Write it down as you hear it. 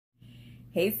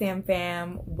Hey Sam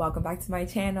fam, welcome back to my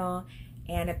channel.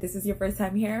 And if this is your first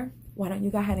time here, why don't you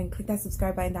go ahead and click that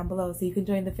subscribe button down below so you can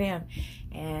join the fam.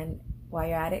 And while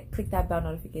you're at it, click that bell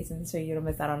notification so you don't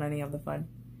miss out on any of the fun.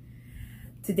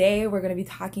 Today we're going to be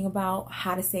talking about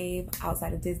how to save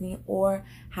outside of Disney or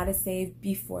how to save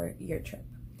before your trip.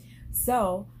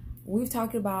 So we've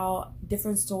talked about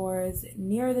different stores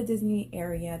near the Disney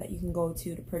area that you can go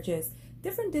to purchase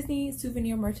different Disney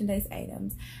souvenir merchandise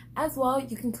items. As well,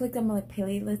 you can click on my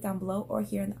playlist down below or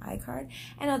here in the iCard,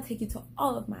 and it'll take you to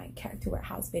all of my Character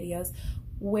Warehouse videos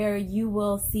where you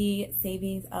will see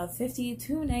savings of 50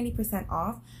 to 90%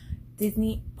 off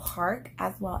Disney Park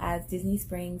as well as Disney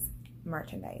Springs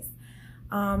merchandise.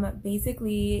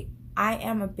 Basically, I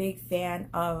am a big fan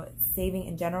of saving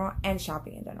in general and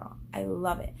shopping in general. I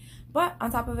love it. But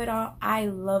on top of it all, I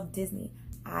love Disney.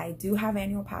 I do have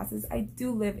annual passes. I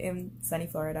do live in sunny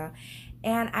Florida,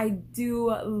 and I do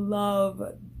love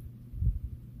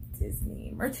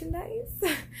Disney merchandise.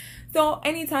 So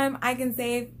anytime I can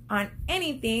save on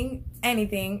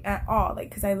anything at all,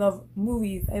 like, because I love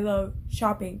movies, I love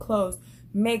shopping, clothes,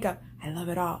 makeup, I love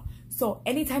it all. So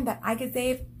anytime that I can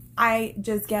save, I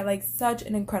just get like such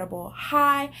an incredible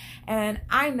high. And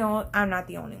I know I'm not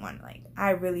the only one. Like,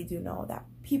 I really do know that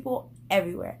people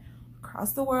everywhere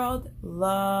across the world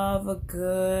love a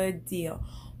good deal,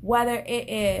 whether it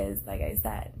is, like I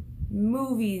said,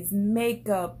 movies,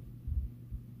 makeup,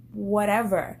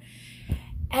 whatever.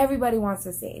 Everybody wants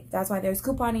to save. That's why there's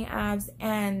couponing apps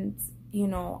and, you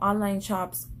know, online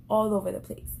shops all over the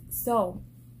place. So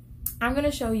I'm going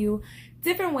to show you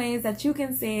different ways that you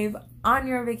can save on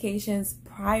your vacations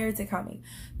prior to coming.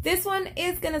 This one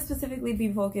is going to specifically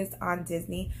be focused on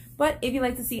Disney, but if you'd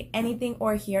like to see anything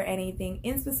or hear anything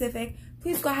in specific,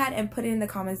 please go ahead and put it in the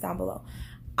comments down below.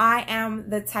 I am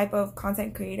the type of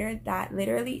content creator that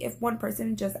literally, if one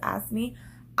person just asks me,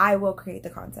 I will create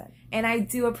the content. And I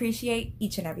do appreciate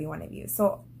each and every one of you.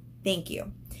 So thank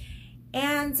you.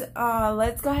 And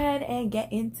let's go ahead and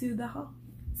get into the haul.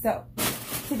 So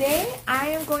today I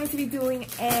am going to be doing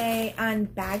a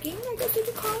unbagging, I guess you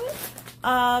could call it,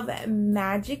 of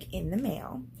Magic in the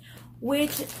Mail,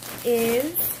 which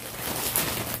is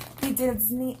the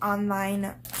Disney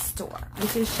online store,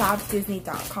 which is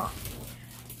shopdisney.com.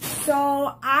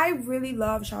 So I really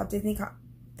love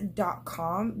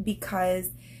shopdisney.com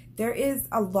because there is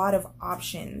a lot of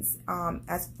options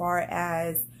as far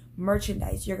as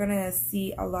merchandise. You're gonna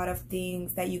see a lot of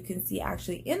things that you can see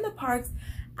actually in the parks,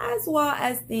 as well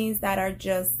as things that are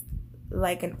just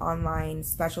like an online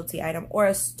specialty item or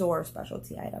a store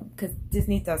specialty item, because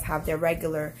Disney does have their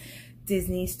regular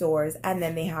Disney stores and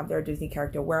then they have their Disney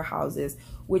character warehouses,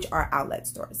 which are outlet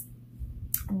stores.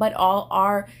 But all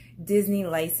are Disney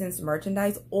licensed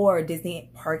merchandise or Disney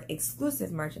park exclusive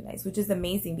merchandise, which is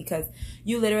amazing because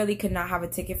you literally could not have a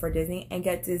ticket for Disney and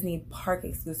get Disney park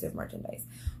exclusive merchandise.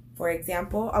 For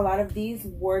example, a lot of these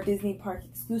were Disney park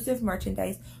exclusive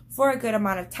merchandise for a good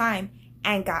amount of time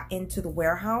and got into the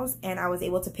warehouse, and I was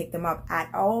able to pick them up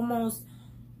at almost,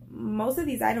 most of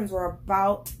these items were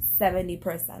about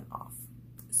 70% off.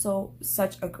 So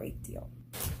such a great deal.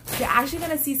 You're actually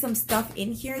going to see some stuff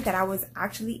in here that I was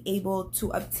actually able to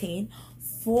obtain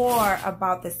for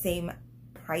about the same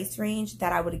price range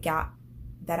that I would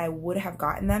have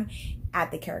gotten them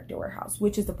at the Character Warehouse,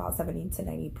 which is about 70 to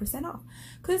 90% off.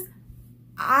 Because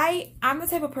I'm the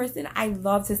type of person, I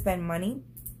love to spend money,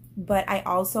 but I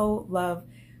also love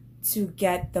to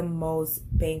get the most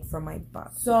bang for my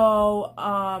buck. So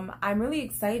I'm really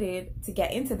excited to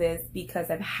get into this because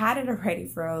I've had it already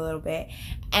for a little bit,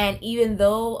 and even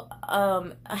though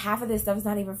half of this stuff is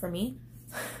not even for me,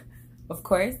 of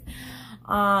course,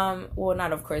 well,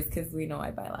 not of course, because we know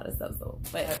I buy a lot of stuff, so,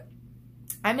 but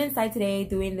I'm inside today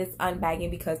doing this unbagging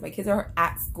because my kids are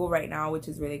at school right now, which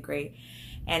is really great,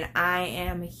 and I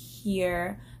am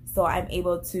here. So I'm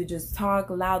able to just talk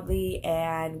loudly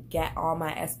and get all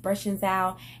my expressions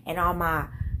out and all my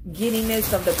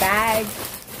giddiness of the bag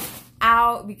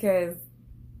out, because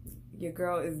your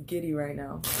girl is giddy right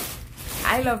now.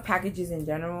 I love packages in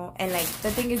general. And like,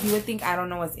 the thing is, you would think I don't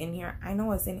know what's in here. I know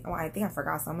what's in, well, I think I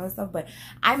forgot some of the stuff, but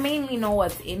I mainly know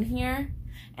what's in here.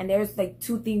 And there's like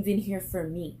 2 things in here for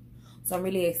me. So I'm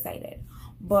really excited.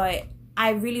 But I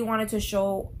really wanted to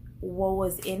show what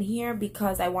was in here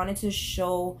because I wanted to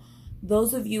show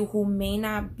those of you who may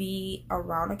not be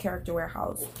around a Character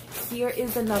Warehouse, here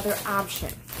is another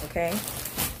option, okay?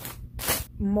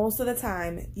 Most of the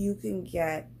time, you can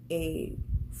get a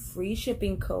free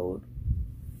shipping code,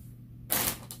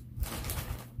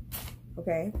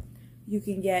 okay? You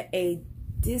can get a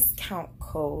discount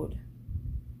code,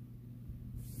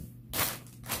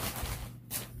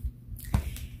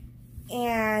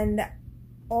 And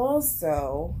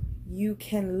also, you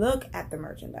can look at the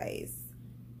merchandise,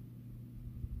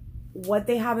 what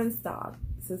they have in stock.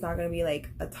 So it's not going to be like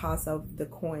a toss of the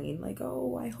coin, like,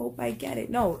 oh, I hope I get it.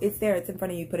 No, it's there. It's in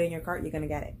front of you. Put it in your cart. You're going to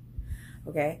get it.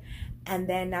 Okay? And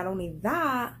then not only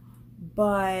that,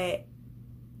 but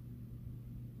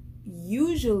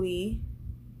usually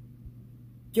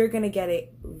you're going to get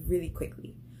it really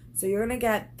quickly. So you're going to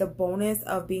get the bonus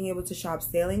of being able to shop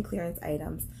sale and clearance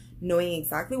items, knowing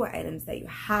exactly what items that you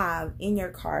have in your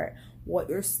cart, what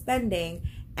you're spending,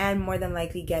 and more than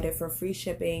likely get it for free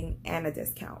shipping and a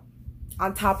discount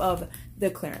on top of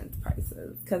the clearance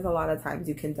prices, because a lot of times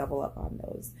you can double up on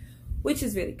those, which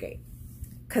is really great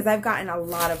because I've gotten a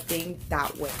lot of things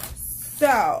that way.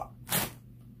 So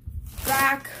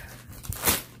back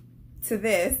to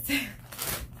this.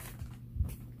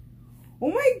 Oh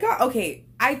my god. Okay,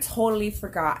 I totally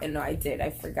forgot. And no, I did.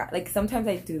 I forgot. Like, sometimes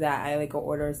I do that. I like go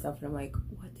order stuff and I'm like,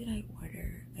 what did I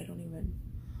order? I don't remember.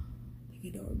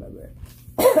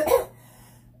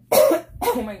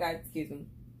 Oh my god, excuse me.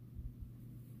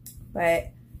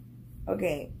 But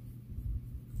okay.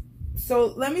 So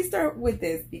let me start with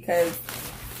this, because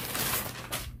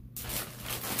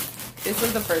this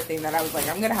was the first thing that I was like,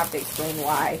 I'm gonna have to explain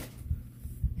why.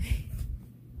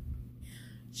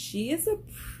 She is a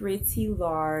pretty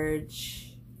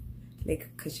large, like,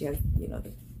 because she has, you know,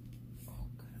 the, oh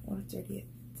god, I want to dirty it.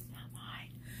 It's not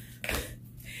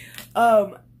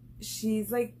mine.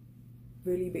 She's like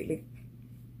really big,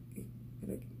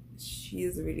 like she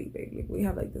is really big. Like, we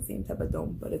have like the same type of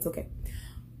dome, but it's okay.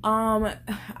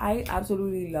 I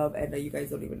absolutely love Edna. You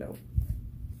guys don't even know.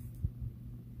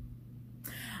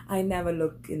 I never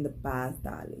look in the past,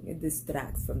 darling. It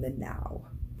distracts from the now.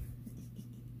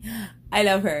 I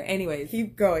love her. Anyways,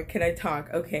 keep going. Can I talk?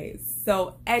 Okay,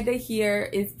 so Edna here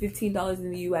is $15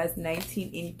 in the US,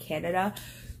 $19 in Canada.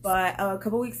 But a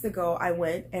couple weeks ago, I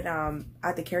went and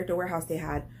at the Character Warehouse, they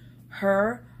had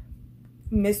her,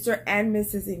 Mr. and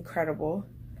Mrs. Incredible,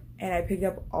 and I picked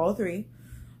up all three.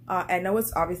 Edna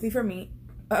was obviously for me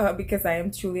because I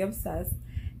am truly obsessed,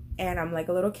 and I'm like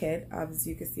a little kid, as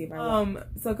you can see in my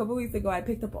so a couple weeks ago, I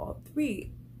picked up all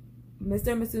three.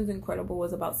 Mr. and Mrs. Incredible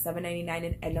was about $7.99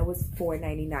 and Edna was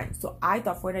 $4.99. So I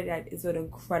thought $4.99 is an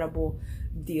incredible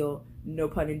deal, no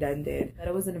pun intended. That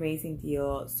it was an amazing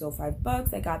deal. So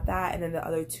 $5, I got that, and then the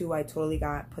other two I totally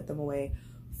put them away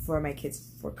for my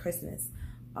kids for Christmas,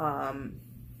 or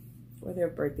their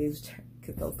birthdays,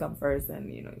 because those come first,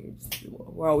 and you know,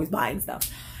 we're always buying stuff.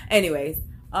 Anyways,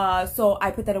 so I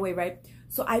put that away, right?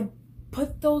 So I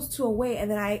put those two away,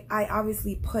 and then I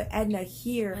obviously put Edna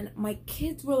here, and my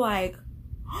kids were like,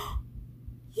 oh,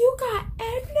 you got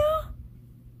Edna?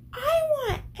 I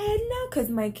want Edna. Because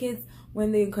my kids,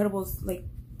 when The Incredibles, like,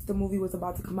 the movie was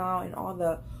about to come out and all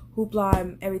the hoopla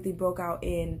and everything broke out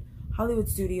in Hollywood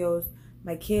studios,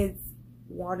 my kids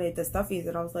wanted the stuffies,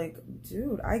 and I was like,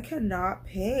 dude, I cannot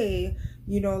pay,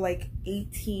 you know, like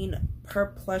 $18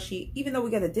 per plushie. Even though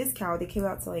we got a discount, they came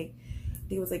out to like, I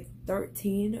think it was like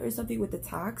 $13 or something with the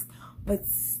tax, but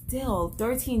still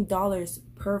 $13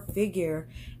 per figure.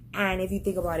 And if you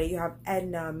think about it, you have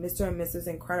Edna, Mr. and Mrs.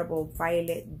 Incredible,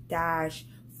 Violet, Dash,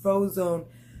 Frozen.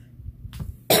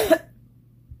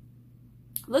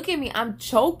 Look at me, I'm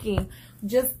choking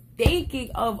just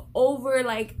thinking of over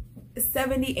like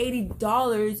 $70,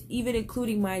 $80, even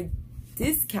including my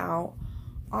discount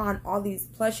on all these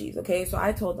plushies. Okay, so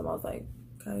I told them, I was like,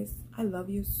 guys, I love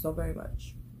you so very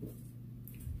much.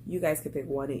 You guys could pick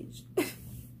one each.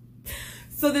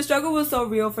 So the struggle was so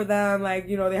real for them. Like,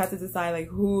 you know, they had to decide like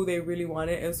who they really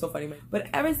wanted. It was so funny. But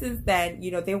ever since then,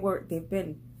 you know, they've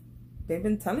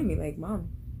been telling me like, Mom,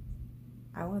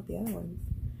 I want the other ones.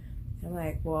 And I'm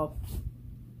like, well,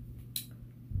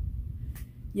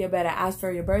 you better ask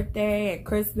for your birthday and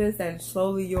Christmas, and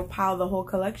slowly you'll pile the whole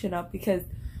collection up, because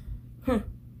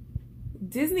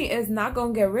Disney is not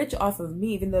gonna get rich off of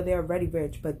me, even though they're already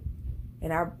rich. But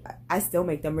and I still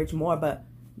make them rich more, but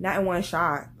not in one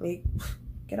shot. Like,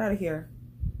 get out of here.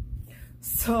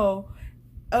 So,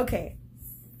 okay,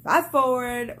 fast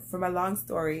forward from a long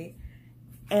story,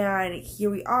 and here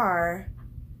we are.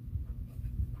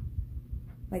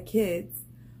 My kids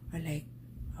are like,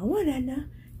 I want Edna.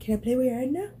 Can I play with your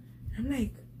Edna? I'm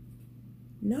like,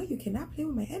 no, you cannot play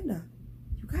with my Edna.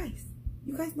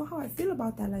 You guys know how I feel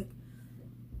about that. Like,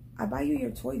 I buy you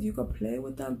your toys, you can play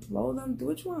with them, throw them, do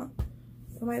what you want.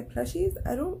 For my plushies,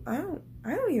 I don't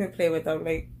even play with them.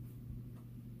 Like,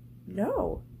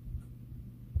 no.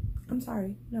 I'm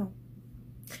sorry, no.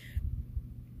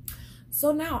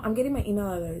 So now I'm getting my email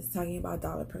alerts talking about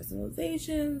dollar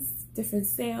personalizations, different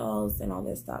sales, and all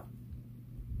this stuff.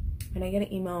 And I get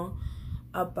an email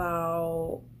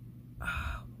about,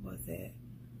 what was it?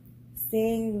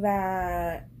 Saying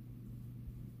that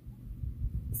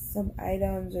some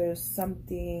items or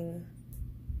something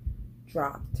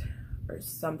dropped or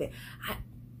something.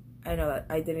 I know that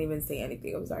I didn't even say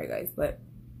anything. I'm sorry, guys, but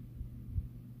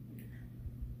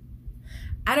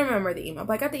I don't remember the email,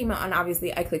 but I got the email and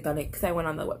obviously I clicked on it because I went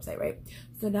on the website, right?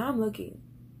 So now I'm looking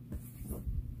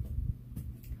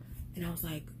and I was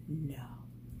like, no.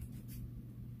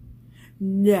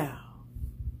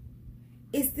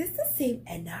 Is this the same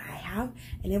Edna I have?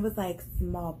 And it was like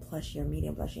small plushie or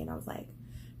medium plushie, and I was like,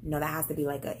 no, that has to be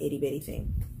like a itty bitty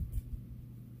thing.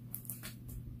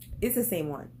 It's the same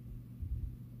one.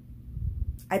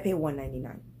 I pay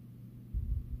 $1.99.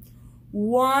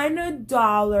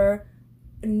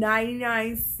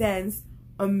 $1.99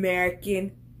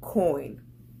 American coin.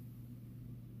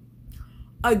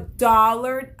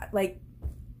 $1, like,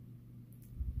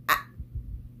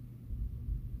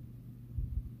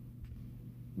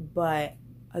 but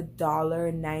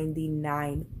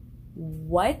 $1.99.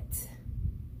 What?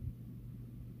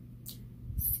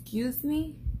 Excuse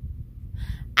me?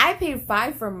 I paid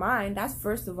 $5 for mine. That's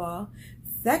first of all.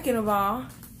 Second of all,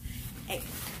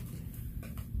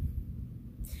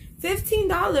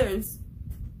 $15.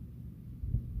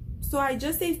 So I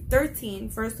just saved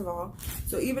 $13, first of all.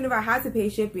 So even if I had to pay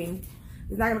shipping,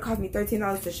 it's not gonna cost me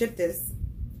 $13 to ship this.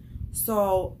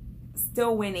 So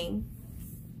still winning.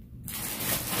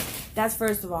 That's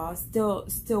first of all, still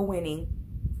winning.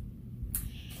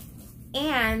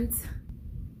 And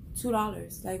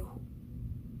 $2. Like,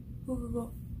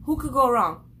 who could go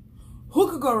wrong? Who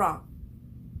could go wrong?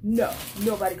 No,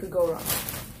 nobody could go wrong.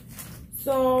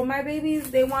 So my babies,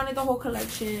 they wanted the whole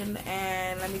collection,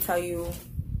 and let me tell you,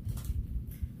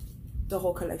 the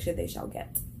whole collection they shall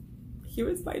get. Here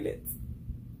is Violet.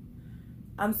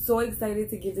 I'm so excited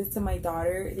to give this to my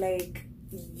daughter. Like,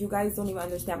 you guys don't even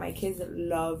understand. My kids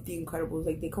love The Incredibles.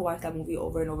 Like, they could watch that movie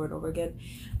over and over and over again,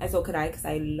 and so could I, because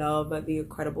I love The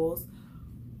Incredibles.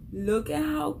 Look at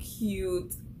how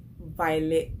cute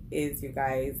Violet is, you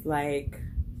guys. Like,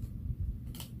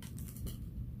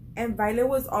 and Violet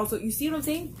was also, you see what I'm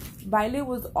saying? Violet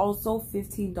was also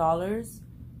 $15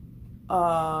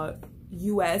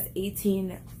 US,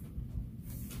 18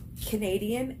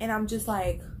 Canadian, and I'm just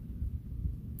like,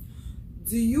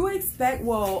 do you expect,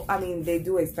 well, I mean, they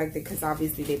do expect it because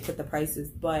obviously they put the prices,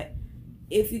 but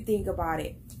if you think about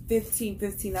it, 15,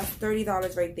 that's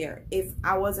 $30 right there. If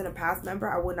I wasn't a past member,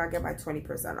 I would not get my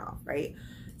 20% off, right?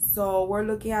 So we're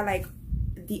looking at like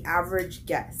the average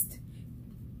guest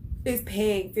is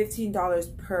paying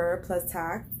 $15 per plus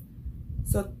tax.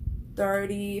 So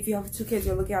 30, if you have 2 kids,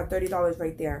 you're looking at $30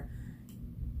 right there.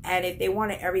 And if they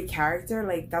wanted every character,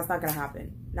 like, that's not gonna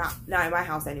happen. Not in my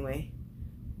house anyway.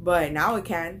 But now it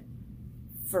can.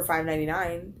 For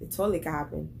 $5.99, it totally can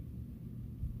happen.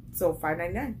 So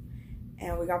 $5.99,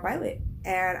 and we got Violet.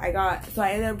 And so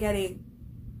I ended up getting,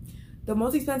 the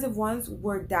most expensive ones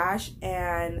were Dash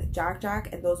and Jack,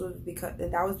 and that was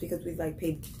because we like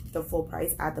paid the full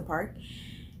price at the park.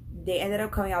 They ended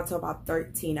up coming out to about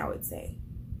 $13, I would say.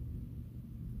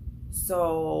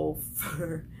 So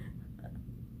for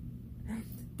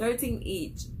 $13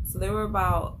 each, so they were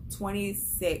about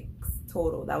 $26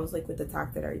 total. That was like with the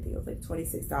tax and everything. It was like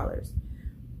 $26.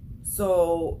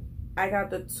 So I got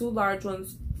the 2 large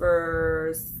ones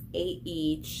for $8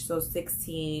 each, so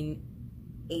 16,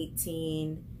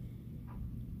 18,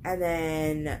 and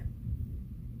then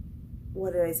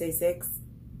what did I say? 6,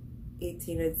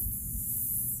 18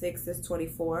 is 6 is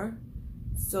 24.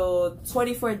 So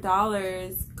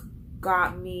 $24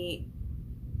 got me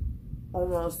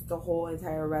almost the whole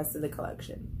entire rest of the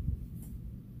collection.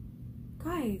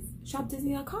 Guys,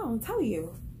 shopdisney.com, I'm telling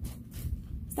you.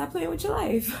 Stop playing with your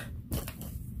life.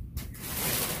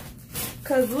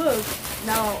 Cause look,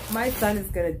 now my son is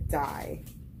gonna die.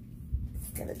 He's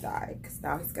gonna die because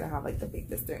now he's gonna have like the big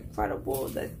Mr. Incredible,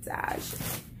 the Dash,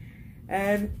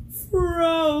 and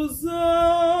Frozen.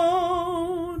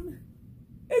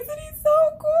 Isn't he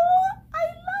so cool? I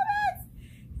love it.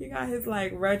 He got his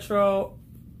like retro.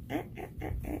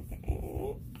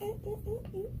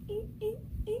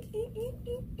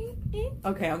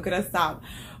 Okay, I'm gonna stop.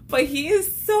 But he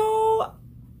is so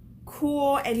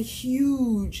cool and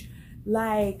huge.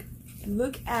 Like,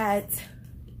 look at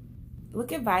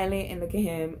Violet and look at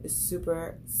him.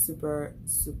 Super, super,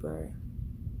 super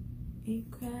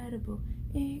incredible,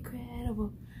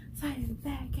 incredible. Fighting the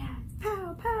bad guys.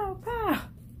 Pow, pow, pow.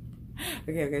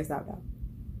 Okay, stop now.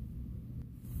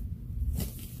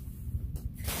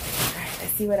 Alright,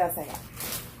 let's see what else I got.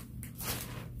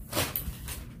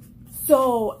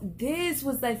 So this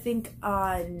was, I think,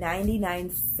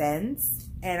 99 cents.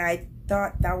 and I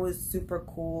thought that was super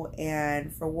cool.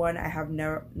 And for one, I have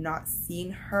not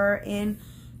seen her in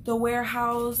the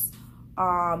warehouse,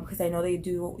 because I know they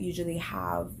do usually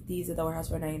have these at the warehouse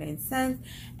for 99 cents,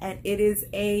 and it is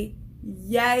a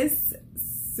yes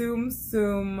Tsum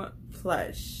Tsum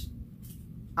plush.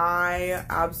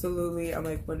 I'm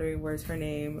like wondering where's her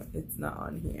name. It's not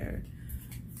on here.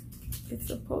 It's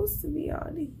supposed to be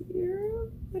on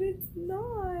here, but it's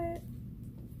not.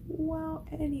 Well,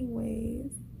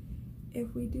 anyways,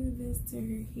 if we do this to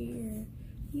her here,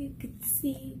 you could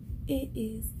see it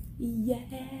is yes.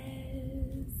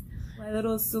 My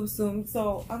little Tsum Tsum.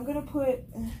 So I'm gonna put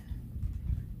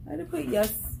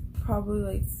yes probably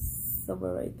like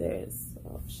somewhere right there,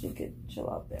 so she could chill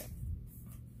out there.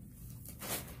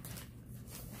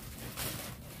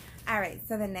 Alright,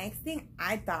 so the next thing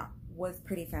I thought was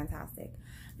pretty fantastic,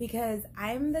 because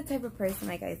I'm the type of person,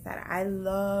 like I said, I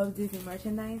love Disney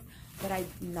merchandise, but I'm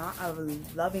not a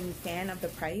loving fan of the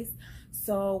price.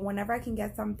 So whenever I can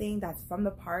get something that's from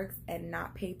the parks and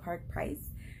not pay park price,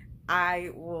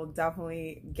 I will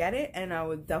definitely get it, and I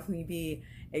would definitely be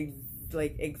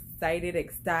like excited,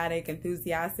 ecstatic,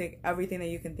 enthusiastic, everything that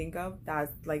you can think of.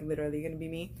 That's like literally gonna be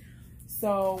me.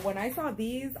 So when I saw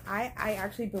these, I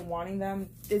actually been wanting them.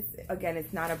 Again,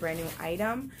 it's not a brand new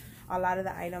item. A lot of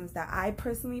the items that I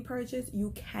personally purchased,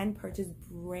 you can purchase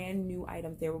brand new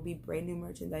items. There will be brand new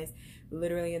merchandise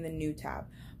literally in the new tab.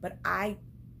 But I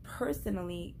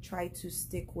personally try to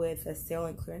stick with the sale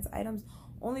and clearance items,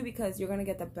 only because you're going to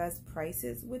get the best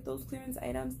prices with those clearance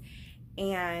items.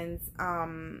 And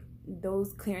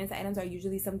those clearance items are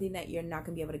usually something that you're not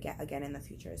going to be able to get again in the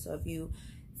future. So if you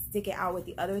stick it out with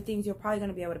the other things, you're probably going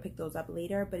to be able to pick those up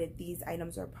later. But if these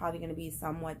items are probably going to be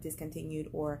somewhat discontinued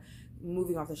or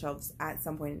moving off the shelves at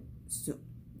some point soon,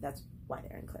 that's why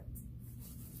they're in clearance.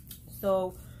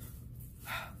 So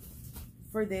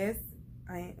for this,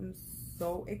 I am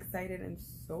so excited and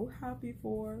so happy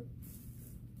for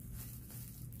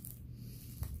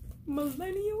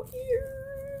Millennial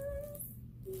ears.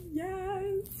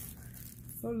 Yes.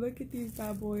 So look at these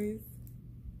bad boys.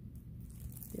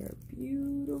 They're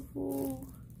beautiful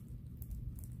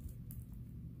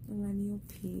Millennial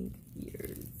Pink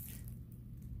ears.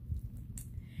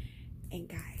 And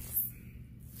guys,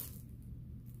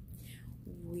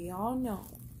 we all know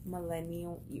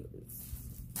Millennial ears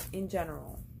in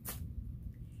general.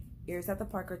 Ears at the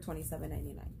park are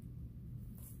 $27.99.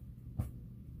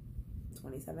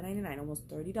 $27.99, almost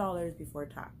 $30 before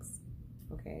tax.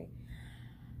 Okay.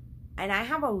 And I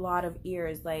have a lot of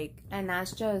ears, like, and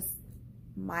that's just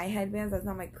my headbands. That's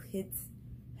not my kids'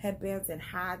 headbands and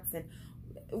hats, and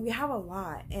we have a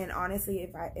lot. And honestly,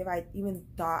 if I even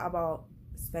thought about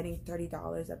spending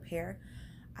 $30 a pair,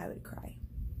 I would cry.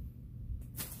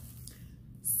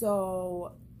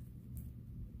 So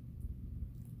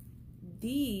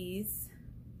these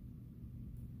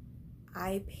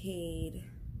I paid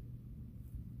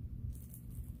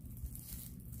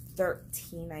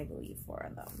 $13, I believe,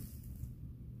 for them,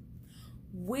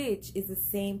 which is the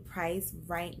same price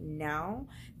right now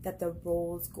that the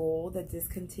rose gold, the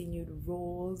discontinued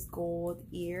rose gold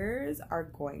ears are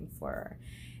going for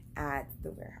at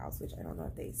the warehouse, which I don't know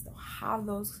if they still have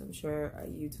those, because I'm sure a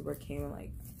YouTuber came and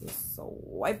like just so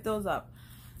wipe those up.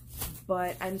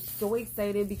 But I'm so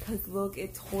excited because look,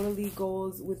 it totally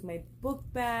goes with my book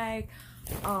bag.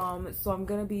 So I'm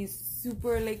gonna be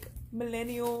super like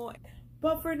millennial.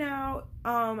 But for now,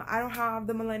 I don't have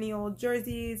the millennial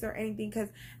jerseys or anything, because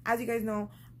as you guys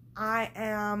know, I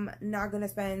am not going to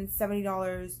spend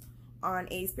 $70 on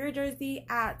a Spirit jersey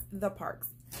at the parks.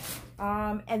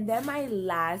 And then my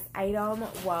last item,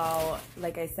 well,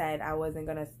 like I said, I wasn't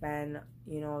going to spend,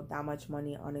 you know, that much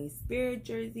money on a Spirit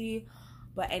jersey,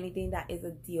 but anything that is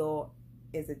a deal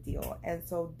is a deal. And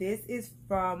so this is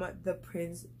from the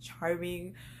Prince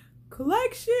Charming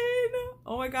collection.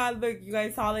 Oh my god, look, you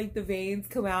guys saw like the veins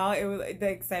come out. It was like, the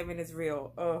excitement is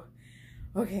real. Oh,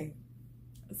 okay.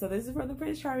 So this is from the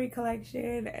Prince Charming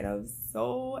collection, and I'm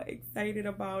so excited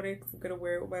about it because I'm gonna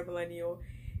wear it with my millennial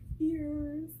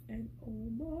ears. And oh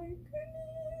my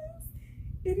goodness,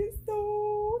 it is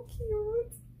so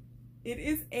cute. It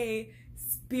is a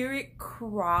Spirit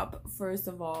crop, first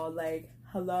of all. Like,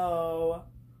 hello,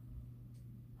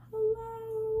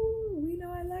 we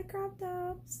know I like crop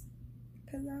tops.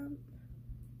 Cause it won't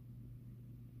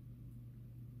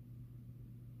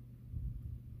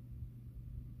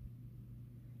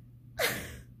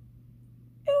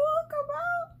come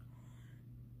out.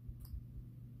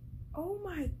 Oh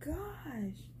my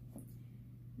gosh!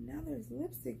 Now there's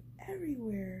lipstick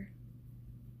everywhere.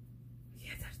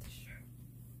 Yeah, that's the shirt.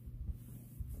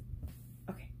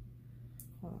 Okay,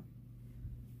 hold on.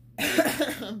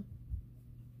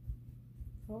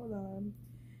 Hold on.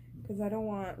 Because I don't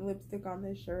want lipstick on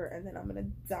this shirt and then I'm going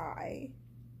to die.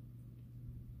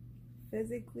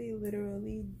 Physically,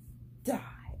 literally die.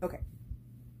 Okay.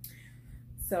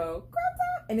 So, crop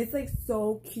top. And it's like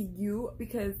so cute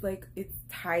because like it's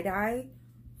tie-dye.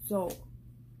 So,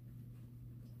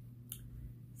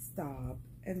 stop.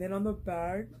 And then on the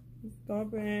back,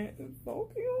 stop it. It's so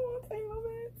cute. I love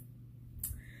it.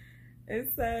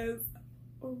 It says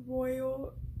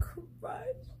Royal Crush.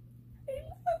 I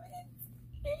love it.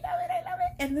 I love it. I love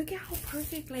it. And look at how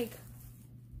perfect, like,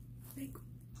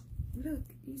 look,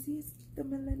 you see it's the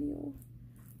Millennial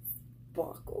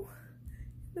sparkle.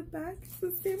 The back is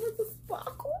the same as the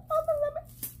sparkle. Oh, I love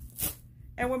it.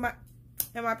 And with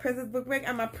my Princess book bag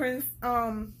and my Prince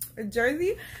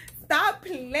jersey. Stop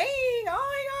playing. Oh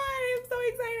my god, I'm so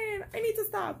excited. I need to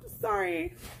stop.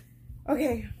 Sorry.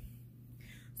 Okay.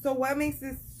 So what makes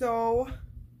this so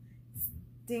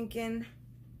stinking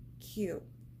cute?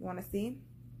 You want to see?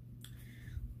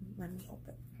 Let me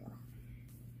open. Hold on.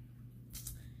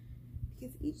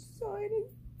 Because each side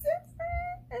is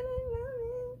different, and I love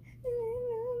it. And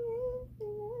I love it.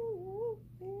 And I love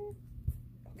it.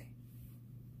 Okay.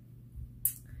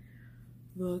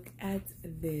 Look at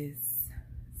this.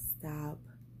 Stop.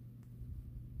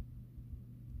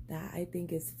 That I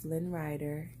think is Flynn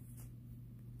Rider.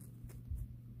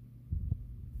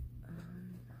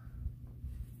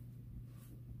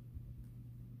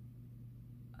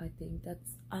 I think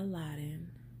that's Aladdin.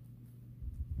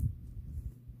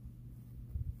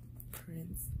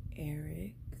 Prince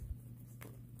Eric.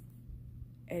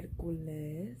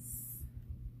 Hercules.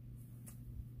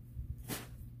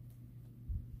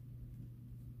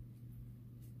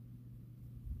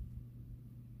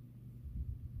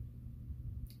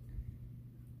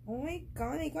 Oh my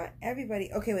god, I got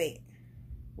everybody. Okay, wait.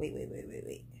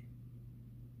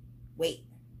 Wait.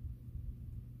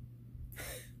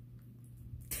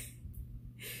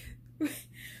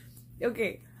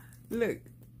 Okay, look.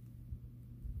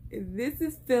 This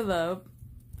is Philip.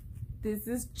 This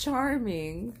is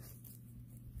Charming.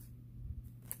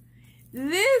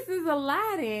 This is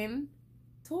Aladdin.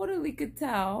 Totally could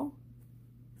tell.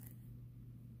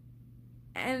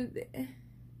 And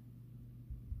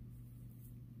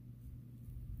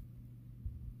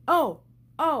oh,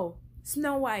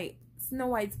 Snow White. Snow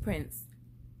White's Prince.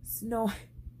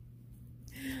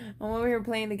 I'm over here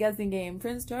playing the guessing game.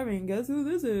 Prince Charming, guess who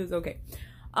this is? Okay.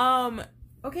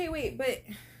 Okay, wait, but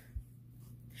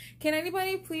can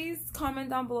anybody please comment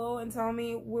down below and tell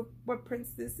me what prince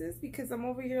this is? Because I'm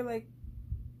over here like,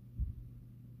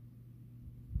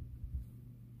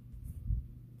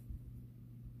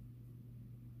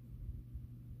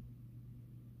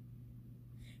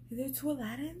 is there two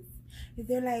Aladdins? Is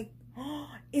there like,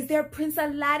 is there Prince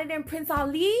Aladdin and Prince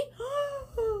Ali?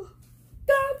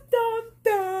 Dum dum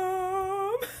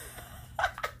dum.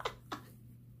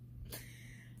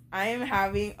 I am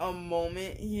having a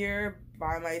moment here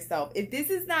by myself. If this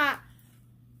is not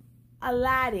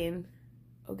Aladdin,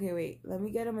 okay, wait, let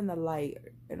me get him in the light.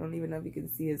 I don't even know if you can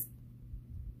see his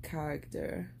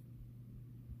character.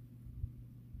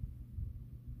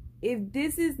 If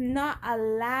this is not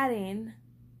Aladdin,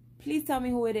 please tell me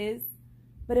who it is.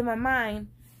 But in my mind,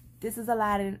 this is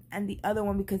Aladdin, and the other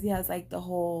one, because he has like the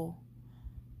whole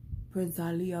Prince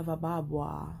Ali of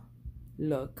Ababwa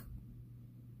look,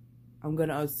 I'm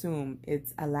gonna assume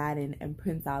it's Aladdin and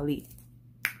Prince Ali.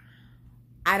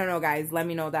 I don't know, guys. Let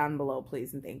me know down below,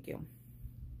 please, and thank you.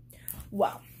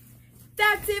 Well,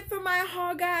 that's it for my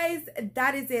haul, guys.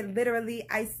 That is it. Literally,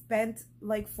 I spent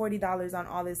like $40 on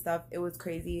all this stuff. It was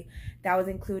crazy. That was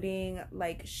including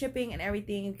like shipping and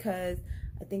everything, because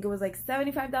I think it was like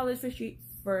 $75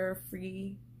 for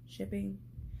free shipping.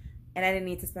 And I didn't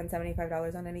need to spend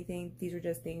 $75 on anything. These were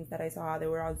just things that I saw. They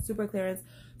were on super clearance.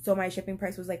 So my shipping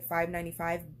price was like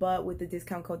 $5.95. But with the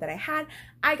discount code that I had,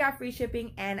 I got free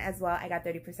shipping. And as well, I got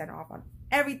 30% off on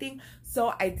everything.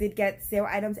 So I did get sale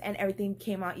items and everything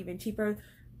came out even cheaper.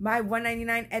 My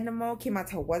 $1.99 Edna Mode came out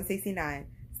to $1.69.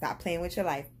 Stop playing with your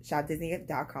life.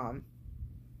 ShopDisney.com.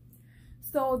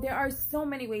 So there are so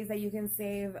many ways that you can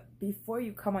save before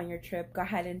you come on your trip. Go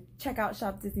ahead and check out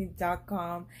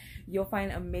ShopDisney.com. You'll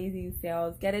find amazing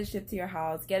sales. Get it shipped to your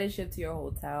house. Get it shipped to your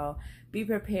hotel. Be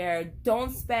prepared.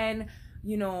 Don't spend,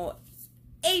 you know,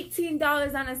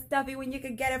 $18 on a stuffy when you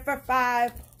could get it for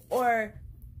 $5 or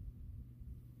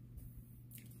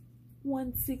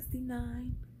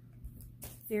 $1.69.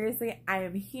 Seriously, I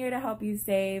am here to help you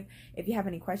save. If you have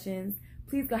any questions,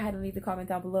 please go ahead and leave the comment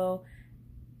down below.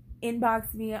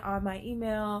 Inbox me on my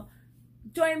email,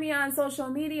 join me on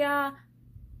social media,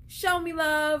 show me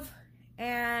love,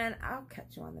 and I'll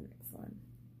catch you on the next one.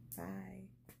 Bye.